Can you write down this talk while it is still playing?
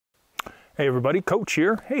Hey everybody, Coach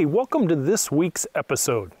here. Hey, welcome to this week's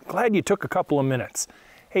episode. Glad you took a couple of minutes.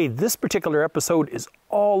 Hey, this particular episode is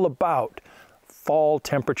all about fall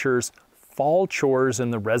temperatures, fall chores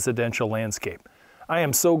in the residential landscape. I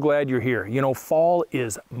am so glad you're here. You know, fall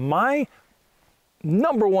is my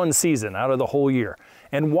number one season out of the whole year.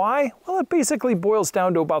 And why? Well, it basically boils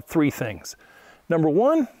down to about three things. Number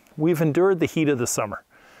one, we've endured the heat of the summer.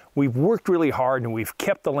 We've worked really hard and we've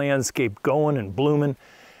kept the landscape going and blooming.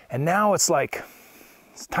 And now it's like,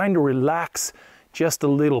 it's time to relax just a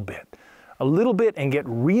little bit and get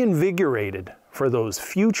reinvigorated for those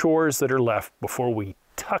few chores that are left before we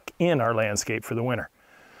tuck in our landscape for the winter.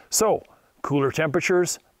 So, cooler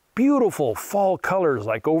temperatures, beautiful fall colors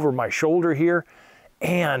like over my shoulder here,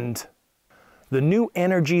 and the new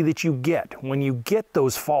energy that you get when you get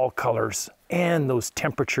those fall colors and those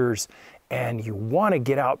temperatures and you want to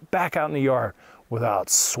get back out in the yard without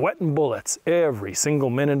sweating bullets every single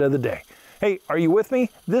minute of the day. Hey, are you with me?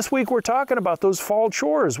 This week we're talking about those fall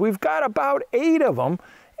chores. We've got about 8 of them,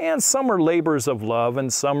 and some are labors of love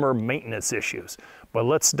and some are maintenance issues. But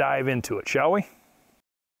let's dive into it, shall we?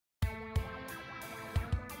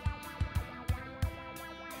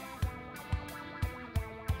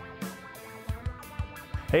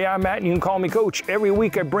 Hey, I'm Matt and you can call me Coach. Every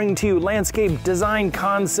week I bring to you landscape design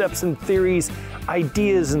concepts and theories,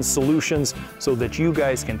 ideas and solutions so that you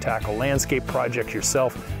guys can tackle landscape projects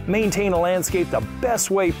yourself, maintain a landscape the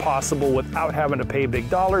best way possible without having to pay big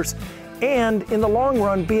dollars, and in the long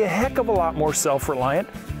run be a heck of a lot more self-reliant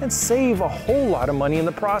and save a whole lot of money in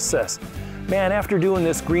the process. Man, after doing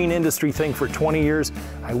this green industry thing for 20 years,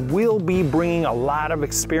 I will be bringing a lot of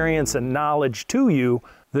experience and knowledge to you,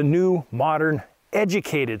 the new, modern,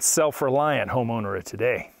 educated, self-reliant homeowner of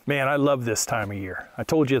today. Man, I love this time of year. I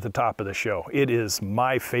told you at the top of the show, it is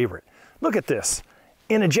my favorite. Look at this,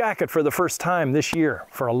 in a jacket for the first time this year,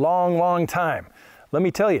 for a long, long time. Let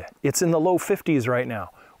me tell you, it's in the low 50s right now.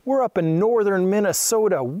 We're up in northern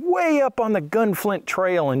Minnesota, way up on the Gunflint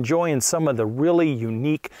Trail, enjoying some of the really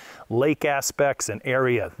unique lake aspects and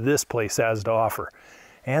area this place has to offer.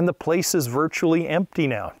 And the place is virtually empty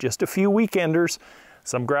now, just a few weekenders,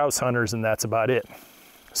 some grouse hunters, and that's about it.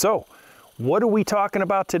 So, what are we talking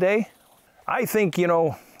about today? I think, you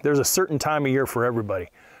know, there's a certain time of year for everybody.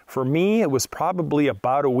 For me, it was probably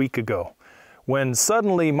about a week ago when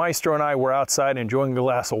suddenly Maestro and I were outside enjoying a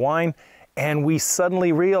glass of wine and we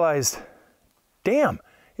suddenly realized, damn,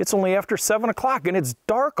 it's only after 7 o'clock and it's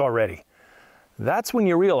dark already. That's when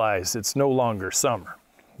you realize it's no longer summer.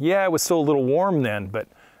 Yeah, it was still a little warm then, but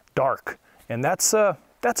dark. And that's a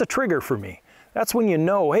trigger for me. That's when you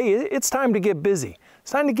know, hey, it's time to get busy.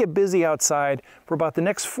 It's time to get busy outside for about the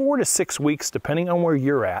next 4 to 6 weeks, depending on where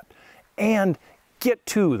you're at, and get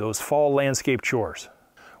to those fall landscape chores.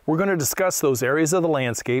 We're going to discuss those areas of the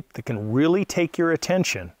landscape that can really take your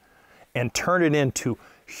attention and turn it into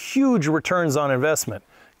huge returns on investment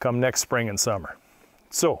come next spring and summer.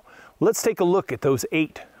 So let's take a look at those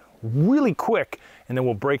 8 really quick, and then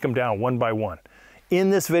we'll break them down one by one. In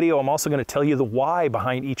this video, I'm also going to tell you the why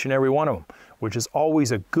behind each and every one of them, which is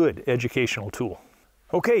always a good educational tool.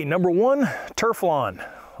 Okay, number 1, turf lawn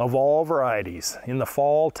of all varieties. In the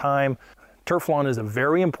fall time, turf lawn is a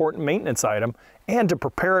very important maintenance item, and to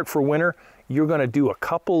prepare it for winter, you're going to do a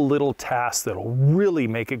couple little tasks that'll really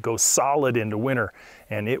make it go solid into winter,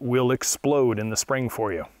 and it will explode in the spring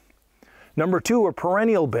for you. Number 2 are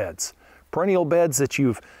perennial beds. Perennial beds that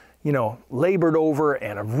you've labored over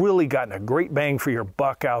and have really gotten a great bang for your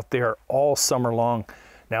buck out there all summer long.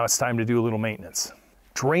 Now it's time to do a little maintenance.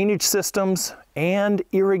 Drainage systems and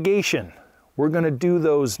irrigation. We're going to do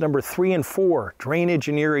those number 3 and 4, drainage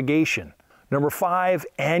and irrigation. Number 5,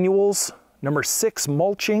 annuals. Number 6,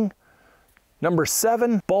 mulching. Number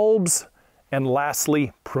 7, bulbs. And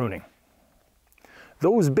lastly, pruning.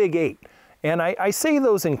 Those big 8. And I say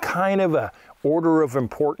those in kind of a order of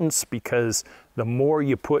importance because the more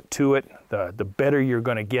you put to it, the better you're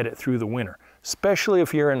going to get it through the winter, especially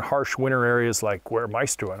if you're in harsh winter areas like where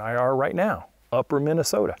Maestro and I are right now, upper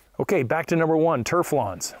Minnesota. Okay, back to number 1, turf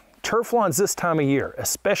lawns. Turf lawns this time of year,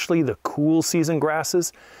 especially the cool season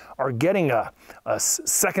grasses, are getting a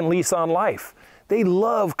second lease on life. They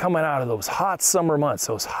love coming out of those hot summer months,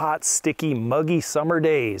 those hot, sticky, muggy summer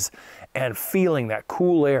days, and feeling that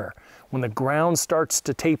cool air. When the ground starts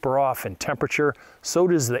to taper off in temperature, so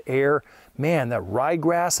does the air. Man, that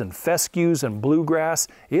ryegrass and fescues and bluegrass,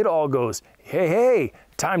 it all goes, hey,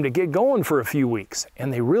 time to get going for a few weeks.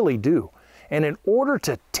 And they really do. And in order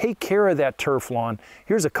to take care of that turf lawn,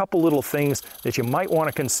 here's a couple little things that you might want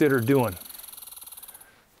to consider doing.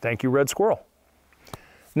 Thank you, Red Squirrel.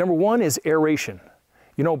 Number 1 is aeration.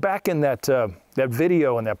 You know, back in that That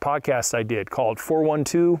video and that podcast I did called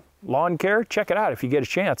 412 Lawn Care, check it out if you get a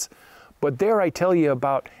chance. But there I tell you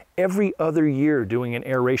about every other year doing an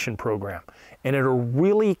aeration program. And it'll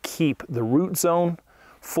really keep the root zone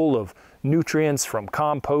full of nutrients from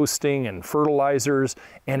composting and fertilizers,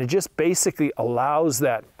 and it just basically allows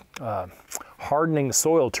that hardening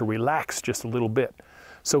soil to relax just a little bit.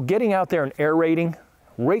 So getting out there and aerating,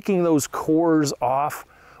 raking those cores off,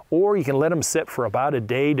 or you can let them sit for about a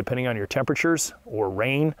day depending on your temperatures or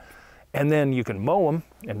rain, and then you can mow them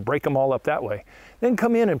and break them all up that way. Then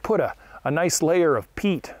come in and put a nice layer of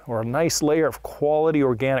peat or a nice layer of quality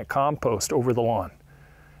organic compost over the lawn.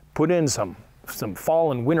 Put in some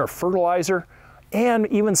fall and winter fertilizer and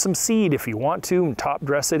even some seed if you want to, and top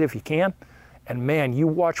dress it if you can. And man, you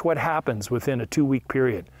watch what happens within a 2-week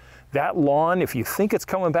period. That lawn, if you think it's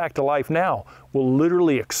coming back to life now, will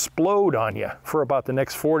literally explode on you for about the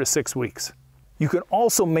next 4 to 6 weeks. You can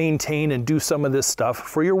also maintain and do some of this stuff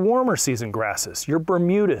for your warmer season grasses, your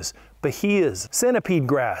Bermudas, Bahias, centipede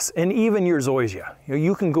grass, and even your zoysia.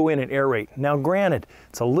 You can go in and aerate. Now granted,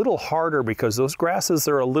 it's a little harder because those grasses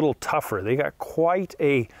are a little tougher. They got quite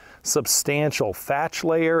a substantial thatch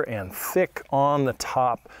layer and thick on the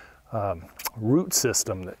top root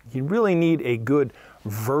system that you really need a good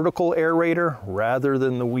vertical aerator rather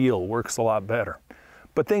than the wheel. Works a lot better.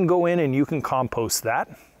 But then go in and you can compost that.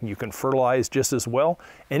 You can fertilize just as well,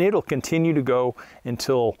 and it'll continue to go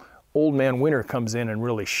until Old Man Winter comes in and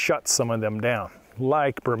really shuts some of them down,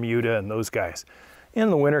 like Bermuda and those guys. In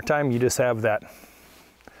the wintertime, you just have that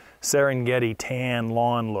Serengeti tan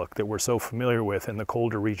lawn look that we're so familiar with in the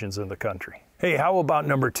colder regions of the country. Hey, how about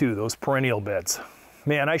number 2, those perennial beds?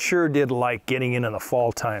 Man, I sure did like getting in the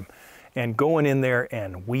fall time and going in there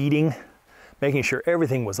and weeding, making sure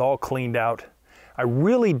everything was all cleaned out. I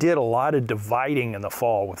really did a lot of dividing in the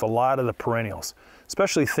fall with a lot of the perennials,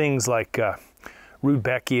 especially things like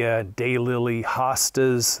rudbeckia, daylily,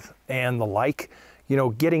 hostas, and the like. You know,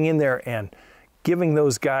 getting in there and giving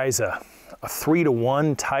those guys a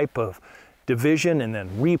 3-to-1 type of division and then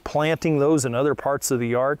replanting those in other parts of the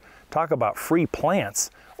yard. Talk about free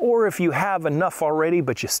plants. Or if you have enough already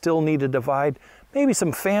but you still need to divide, maybe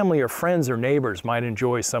some family or friends or neighbors might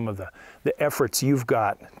enjoy some of the efforts you've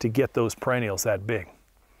got to get those perennials that big.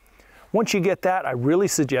 Once you get that, I really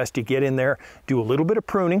suggest you get in there, do a little bit of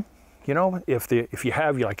pruning. You know, if you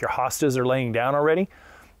have like your hostas are laying down already.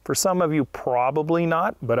 For some of you, probably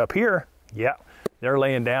not, but up here, yeah, they're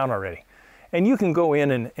laying down already. And you can go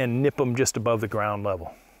in and nip them just above the ground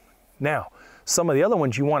level. Now, some of the other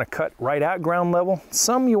ones you want to cut right at ground level,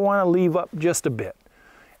 some you want to leave up just a bit.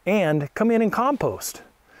 And come in and compost.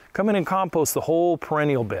 Come in and compost the whole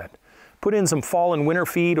perennial bed. Put in some fall and winter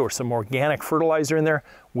feed or some organic fertilizer in there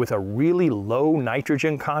with a really low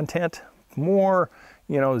nitrogen content, more,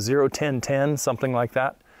 0, 10, 10, something like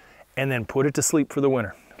that, and then put it to sleep for the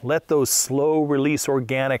winter. Let those slow release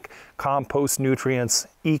organic compost nutrients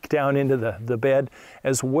eke down into the bed,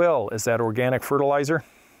 as well as that organic fertilizer.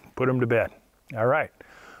 Put them to bed. All right,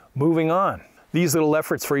 moving on. These little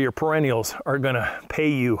efforts for your perennials are gonna pay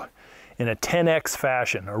you in a 10x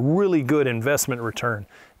fashion, a really good investment return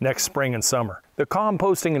next spring and summer. The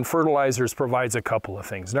composting and fertilizers provides a couple of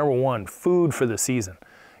things. Number one, food for the season.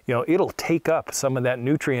 It'll take up some of that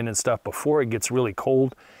nutrient and stuff before it gets really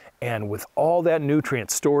cold. And with all that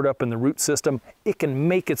nutrient stored up in the root system, it can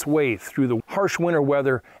make its way through the harsh winter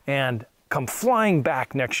weather and come flying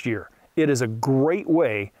back next year. It is a great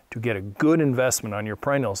way to get a good investment on your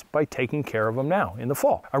perennials by taking care of them now in the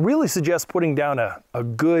fall. I really suggest putting down a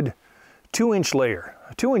good 2-inch layer,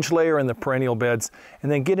 a 2-inch layer in the perennial beds,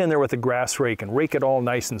 and then get in there with a grass rake and rake it all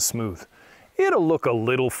nice and smooth. It'll look a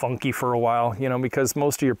little funky for a while, because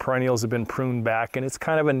most of your perennials have been pruned back and it's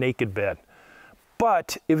kind of a naked bed.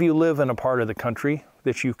 But if you live in a part of the country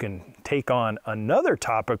that you can take on another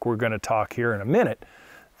topic we're going to talk here in a minute,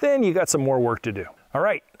 then you got some more work to do. All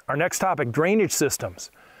right, our next topic, drainage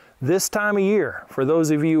systems. This time of year, for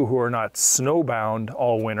those of you who are not snowbound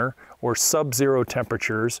all winter or sub-zero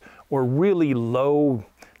temperatures or really low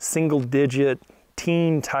single-digit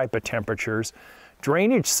teen type of temperatures,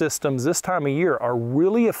 drainage systems this time of year are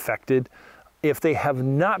really affected if they have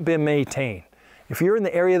not been maintained. If you're in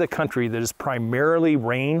the area of the country that is primarily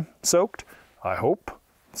rain-soaked, I hope,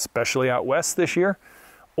 especially out west this year,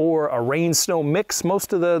 or a rain-snow mix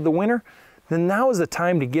most of the winter, then now is the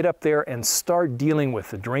time to get up there and start dealing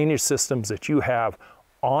with the drainage systems that you have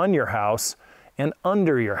on your house and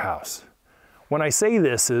under your house. When I say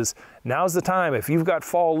this is, now's the time if you've got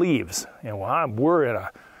fall leaves, and we're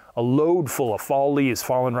at a load full of fall leaves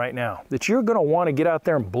falling right now, that you're gonna wanna get out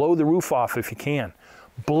there and blow the roof off if you can.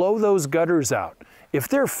 Blow those gutters out If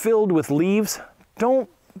they're filled with leaves, don't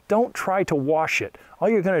try to wash it. All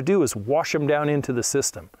you're going to do is wash them down into the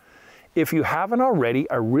system. If you haven't already,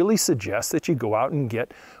 I really suggest that you go out and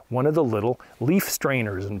get one of the little leaf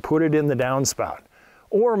strainers and put it in the downspout.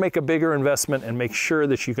 Or make a bigger investment and make sure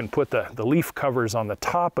that you can put the leaf covers on the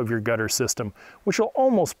top of your gutter system, which will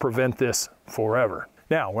almost prevent this forever.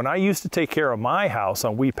 Now, when I used to take care of my house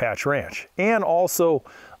on Weed Patch Ranch, and also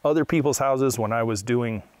other people's houses when I was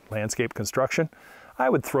doing landscape construction, I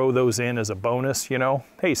would throw those in as a bonus, you know.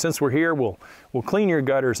 Hey, since we're here, we'll clean your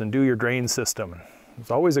gutters and do your drain system.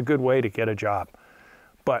 It's always a good way to get a job.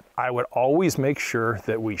 But I would always make sure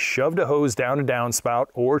that we shoved a hose down a downspout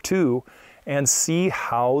or two and see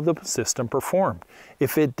how the system performed.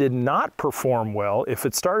 If it did not perform well, if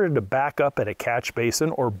it started to back up at a catch basin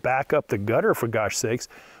or back up the gutter for gosh sakes,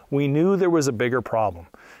 we knew there was a bigger problem.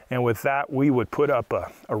 And with that, we would put up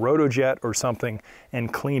a rotojet or something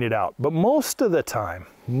and clean it out. But most of the time,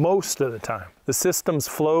 the systems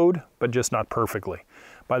flowed, but just not perfectly.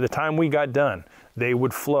 By the time we got done, they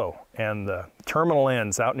would flow, and the terminal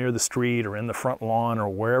ends out near the street or in the front lawn or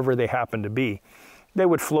wherever they happened to be, they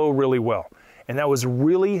would flow really well. And that was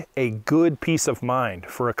really a good peace of mind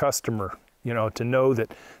for a customer, you know, to know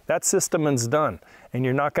that that system is done and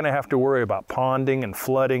you're not going to have to worry about ponding and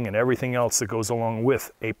flooding and everything else that goes along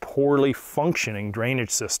with a poorly functioning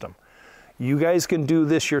drainage system. You guys can do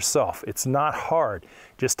this yourself. It's not hard.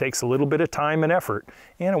 It just takes a little bit of time and effort,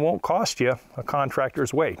 and it won't cost you a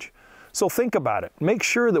contractor's wage. So think about it. Make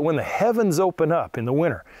sure that when the heavens open up in the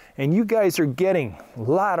winter and you guys are getting a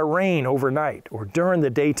lot of rain overnight or during the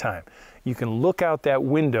daytime, you can look out that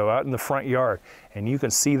window out in the front yard and you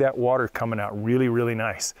can see that water coming out really, really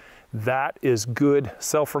nice. That is good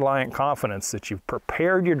self-reliant confidence that you've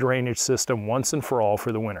prepared your drainage system once and for all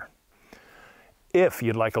for the winter. If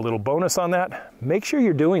you'd like a little bonus on that, make sure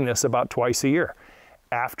you're doing this about twice a year.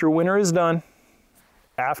 After winter is done,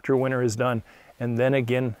 and then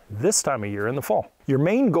again this time of year in the fall. Your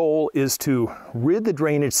main goal is to rid the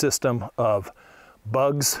drainage system of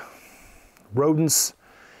bugs, rodents,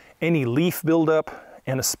 any leaf buildup,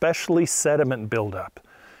 and especially sediment buildup.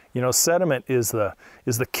 You know, sediment is the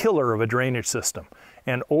killer of a drainage system.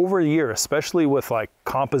 And over the year, especially with like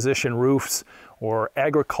composition roofs or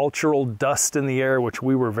agricultural dust in the air, which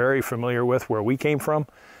we were very familiar with where we came from,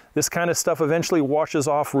 this kind of stuff eventually washes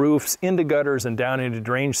off roofs, into gutters, and down into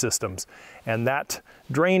drainage systems. And that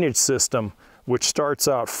drainage system, which starts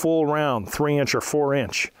out full round, 3-inch or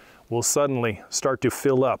 4-inch, will suddenly start to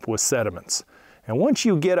fill up with sediments. And once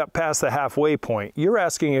you get up past the halfway point, you're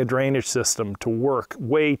asking a drainage system to work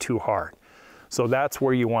way too hard. So that's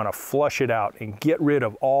where you want to flush it out and get rid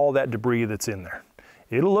of all that debris that's in there.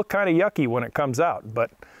 It'll look kind of yucky when it comes out,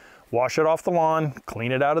 but wash it off the lawn,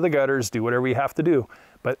 clean it out of the gutters, do whatever you have to do.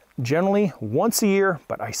 But generally once a year,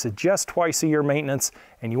 but I suggest twice a year maintenance,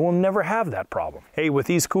 and you will never have that problem. Hey, with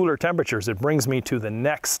these cooler temperatures, it brings me to the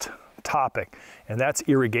next topic, and that's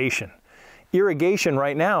irrigation. Irrigation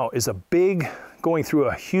right now is going through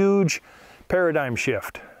a huge paradigm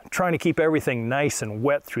shift, trying to keep everything nice and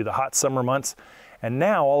wet through the hot summer months. And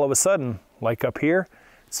now all of a sudden, like up here,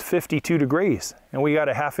 it's 52 degrees, and we got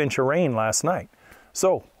a 1/2 inch of rain last night.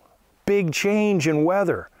 So big change in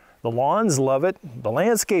weather. The lawns love it, the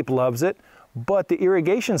landscape loves it, but the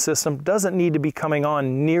irrigation system doesn't need to be coming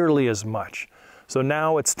on nearly as much. So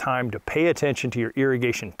now it's time to pay attention to your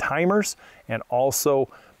irrigation timers and also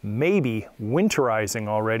maybe winterizing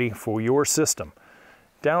already for your system.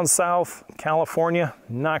 Down south, California,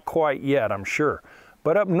 not quite yet, I'm sure.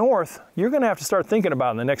 But up north, you're going to have to start thinking about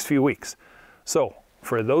it in the next few weeks. So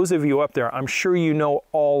for those of you up there, I'm sure you know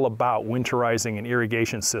all about winterizing an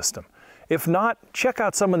irrigation system. If not, check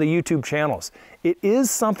out some of the YouTube channels. It is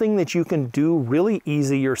something that you can do really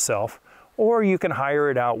easy yourself, or you can hire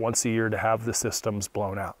it out once a year to have the systems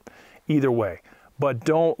blown out. Either way, but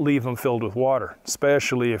don't leave them filled with water,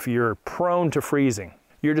 especially if you're prone to freezing.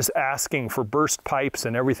 You're just asking for burst pipes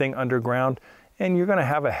and everything underground, and you're going to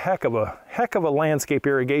have a heck of a landscape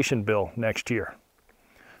irrigation bill next year.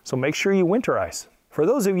 So make sure you winterize. For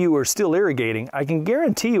those of you who are still irrigating, I can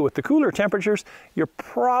guarantee you with the cooler temperatures, you're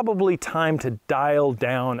probably time to dial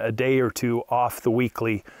down a day or two off the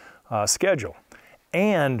weekly schedule.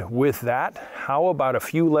 And with that, how about a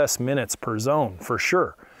few less minutes per zone for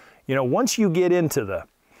sure? You know, once you get into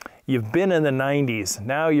you've been in the 90s,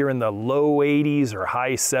 now you're in the low 80s or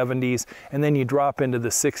high 70s, and then you drop into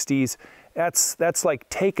the 60s. That's like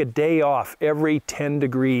take a day off every 10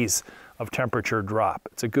 degrees of temperature drop.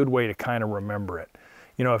 It's a good way to kind of remember it.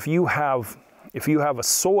 You know, if you have a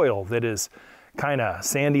soil that is kind of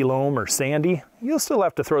sandy loam or sandy, you'll still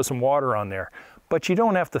have to throw some water on there. but you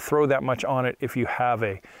don't have to throw that much on it if you have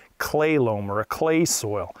a clay loam or a clay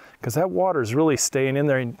soil, because that water is really staying in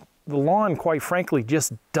there. And the lawn, quite frankly,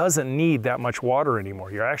 just doesn't need that much water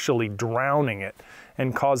anymore. You're actually drowning it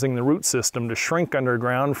and causing the root system to shrink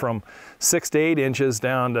underground from 6 to 8 inches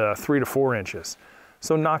down to 3 to 4 inches.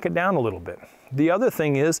 So knock it down a little bit. The other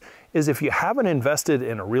thing is if you haven't invested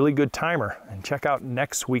in a really good timer, and check out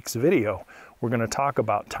next week's video, we're going to talk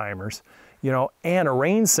about timers, you know, and a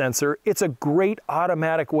rain sensor. It's a great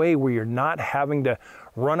automatic way where you're not having to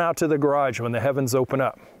run out to the garage when the heavens open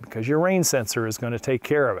up, because your rain sensor is going to take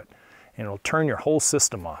care of it, and it'll turn your whole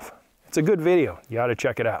system off. It's a good video. You ought to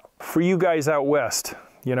check it out. For you guys out west,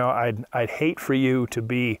 you know, I'd hate for you to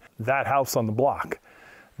be that house on the block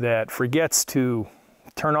that forgets to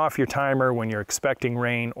turn off your timer when you're expecting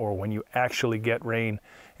rain or when you actually get rain.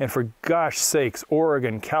 And for gosh sakes,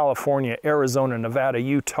 Oregon, California, Arizona, Nevada,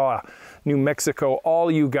 Utah, New Mexico,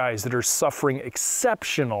 all you guys that are suffering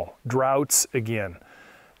exceptional droughts again,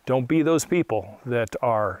 don't be those people that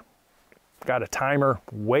are got a timer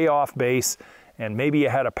way off base, and maybe you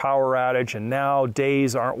had a power outage and now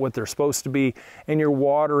days aren't what they're supposed to be, and you're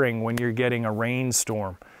watering when you're getting a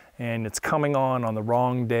rainstorm and it's coming on the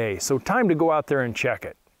wrong day. So time to go out there and check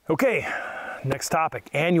it. Okay, next topic,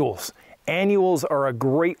 annuals. Annuals are a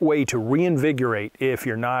great way to reinvigorate, if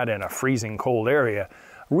you're not in a freezing cold area,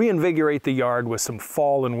 reinvigorate the yard with some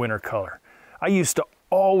fall and winter color. I used to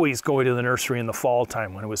always go to the nursery in the fall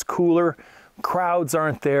time when it was cooler, crowds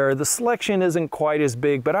aren't there, the selection isn't quite as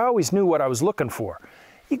big, but I always knew what I was looking for.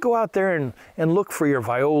 You go out there and look for your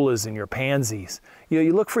violas and your pansies.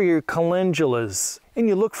 You look for your calendulas, and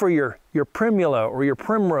you look for your primula or your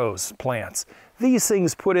primrose plants. These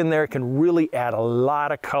things put in there can really add a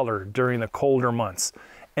lot of color during the colder months.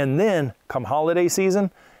 And then, come holiday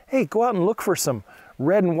season, hey, go out and look for some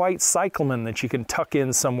red and white cyclamen that you can tuck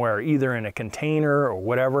in somewhere, either in a container or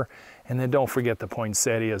whatever. And then don't forget the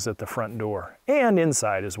poinsettias at the front door and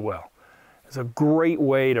inside as well. It's a great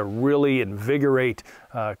way to really invigorate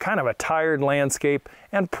kind of a tired landscape,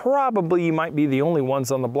 and probably you might be the only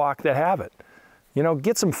ones on the block that have it. You know,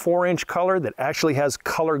 get some 4-inch color that actually has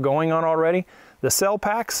color going on already. The cell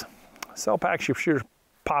packs you sure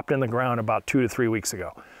popped in the ground about 2 to 3 weeks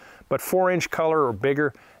ago. But 4-inch color or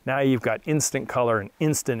bigger, now you've got instant color and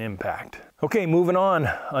instant impact. Okay, moving on,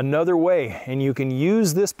 another way, and you can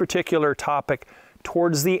use this particular topic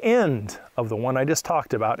towards the end of the one I just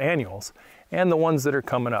talked about, annuals, and the ones that are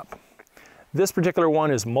coming up. This particular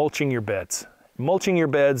one is mulching your beds. Mulching your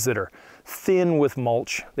beds that are thin with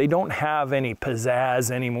mulch. They don't have any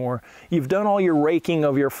pizzazz anymore. You've done all your raking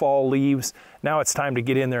of your fall leaves. Now it's time to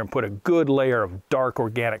get in there and put a good layer of dark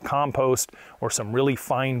organic compost or some really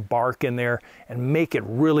fine bark in there and make it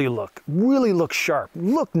really look sharp,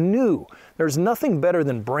 look new. There's nothing better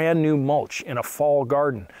than brand new mulch in a fall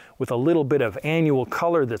garden with a little bit of annual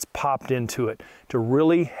color that's popped into it to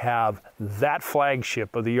really have that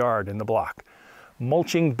flagship of the yard in the block.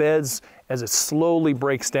 Mulching beds as it slowly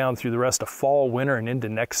breaks down through the rest of fall, winter, and into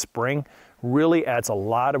next spring really adds a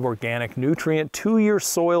lot of organic nutrient to your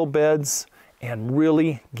soil beds and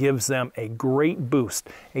really gives them a great boost,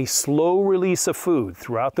 a slow release of food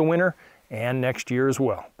throughout the winter and next year as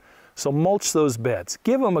well. So mulch those beds.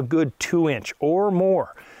 Give them a good 2-inch or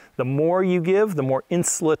more. The more you give, the more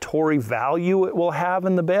insulatory value it will have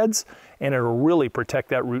in the beds, and it'll really protect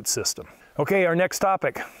that root system. Okay, our next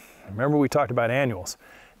topic. Remember we talked about annuals.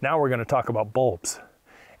 Now we're going to talk about bulbs.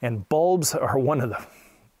 And bulbs are one of the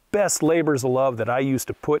best labors of love that I used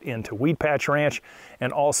to put into Weed Patch Ranch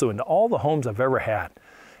and also into all the homes I've ever had.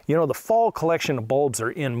 You know, the fall collection of bulbs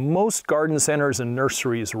are in most garden centers and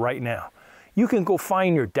nurseries right now. You can go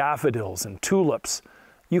find your daffodils and tulips.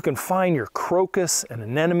 You can find your crocus and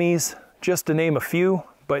anemones, just to name a few.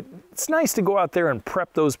 But it's nice to go out there and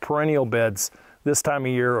prep those perennial beds this time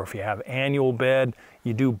of year, or if you have annual bed,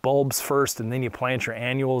 you do bulbs first and then you plant your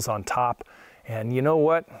annuals on top. And you know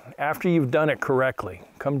what? After you've done it correctly,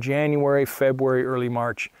 come January, February, early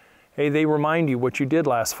March, hey, they remind you what you did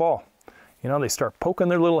last fall. You know, they start poking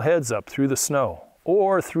their little heads up through the snow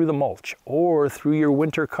or through the mulch or through your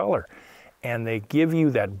winter color. And they give you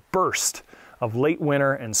that burst of late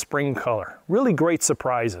winter and spring color. Really great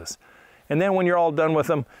surprises. And then when you're all done with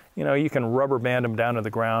them, you know, you can rubber band them down to the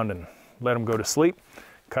ground and let them go to sleep,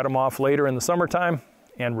 cut them off later in the summertime,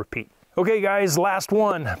 and repeat. Okay guys, last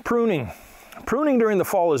one, pruning. Pruning during the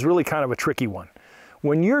fall is really kind of a tricky one.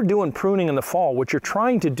 When you're doing pruning in the fall, what you're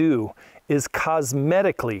trying to do is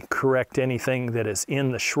cosmetically correct anything that is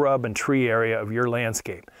in the shrub and tree area of your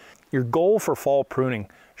landscape. Your goal for fall pruning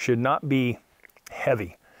should not be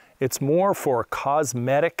heavy. It's more for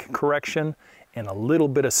cosmetic correction and a little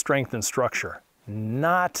bit of strength and structure.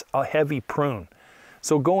 not a heavy prune.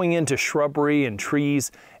 So going into shrubbery and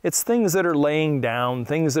trees, it's things that are laying down,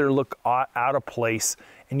 things that look out of place,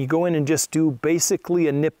 and you go in and just do basically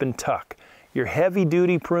a nip and tuck. Your heavy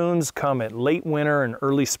duty prunes come at late winter and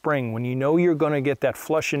early spring when you know you're going to get that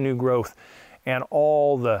flush and new growth and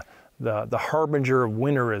all the harbinger of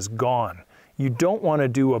winter is gone. You don't want to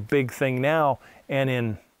do a big thing now and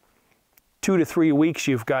in 2 to 3 weeks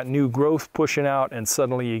you've got new growth pushing out and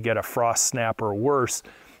suddenly you get a frost snap or worse,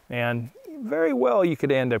 and very well you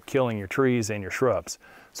could end up killing your trees and your shrubs.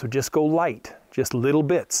 So just go light, just little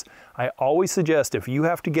bits. I always suggest if you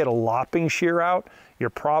have to get a lopping shear out, you're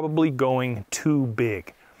probably going too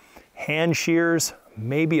big. Hand shears,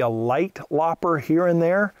 maybe a light lopper here and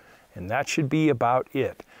there, and that should be about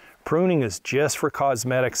it. Pruning is just for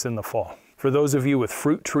cosmetics in the fall. For those of you with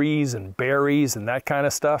fruit trees and berries and that kind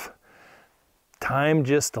of stuff, time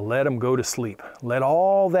just to let them go to sleep. Let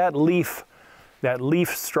all that leaf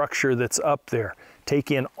structure that's up there take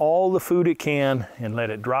in all the food it can and let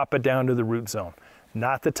it drop it down to the root zone.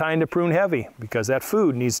 Not the time to prune heavy because that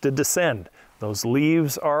food needs to descend. Those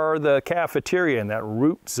leaves are the cafeteria and that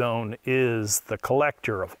root zone is the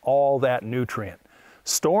collector of all that nutrient.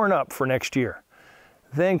 Storing up for next year.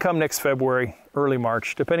 Then come next February, early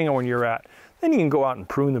March, depending on where you're at, then you can go out and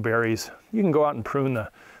prune the berries. You can go out and prune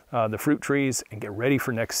the fruit trees and get ready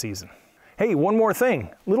for next season. Hey, one more thing,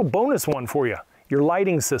 little bonus one for you, your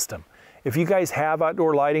lighting system. If you guys have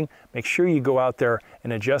outdoor lighting, make sure you go out there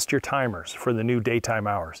and adjust your timers for the new daytime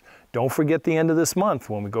hours. Don't forget the end of this month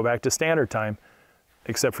when we go back to standard time,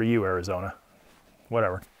 except for you, Arizona,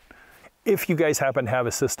 whatever. If you guys happen to have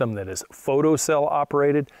a system that is photocell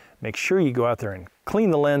operated, make sure you go out there and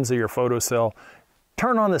clean the lens of your photocell,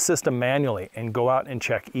 turn on the system manually and go out and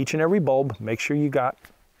check each and every bulb, make sure you got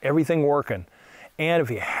everything working. And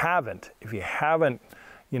if you haven't,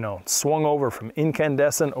 you know, swung over from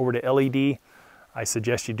incandescent over to LED, I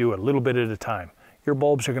suggest you do it a little bit at a time. Your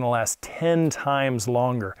bulbs are going to last 10 times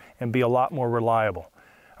longer and be a lot more reliable.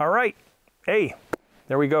 All right, hey,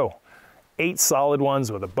 there we go. 8 solid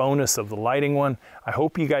ones with a bonus of the lighting one. I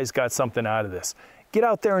hope you guys got something out of this. Get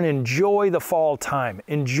out there and enjoy the fall time.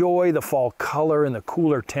 Enjoy the fall color and the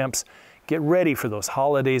cooler temps. Get ready for those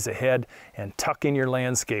holidays ahead and tuck in your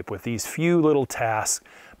landscape with these few little tasks.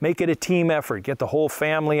 Make it a team effort. Get the whole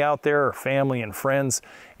family out there, or family and friends.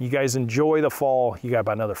 You guys enjoy the fall. You got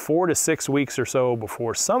about another 4 to 6 weeks or so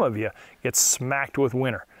before some of you get smacked with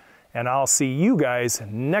winter. And I'll see you guys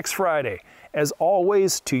next Friday. As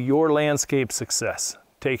always, to your landscape success.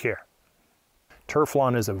 Take care. Turf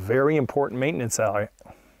lawn is a very important maintenance area.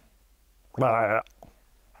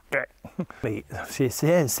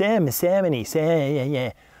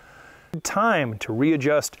 Time to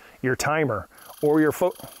readjust your timer or your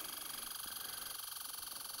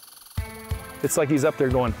It's like he's up there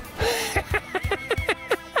going,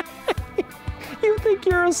 you think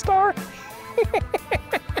you're a star?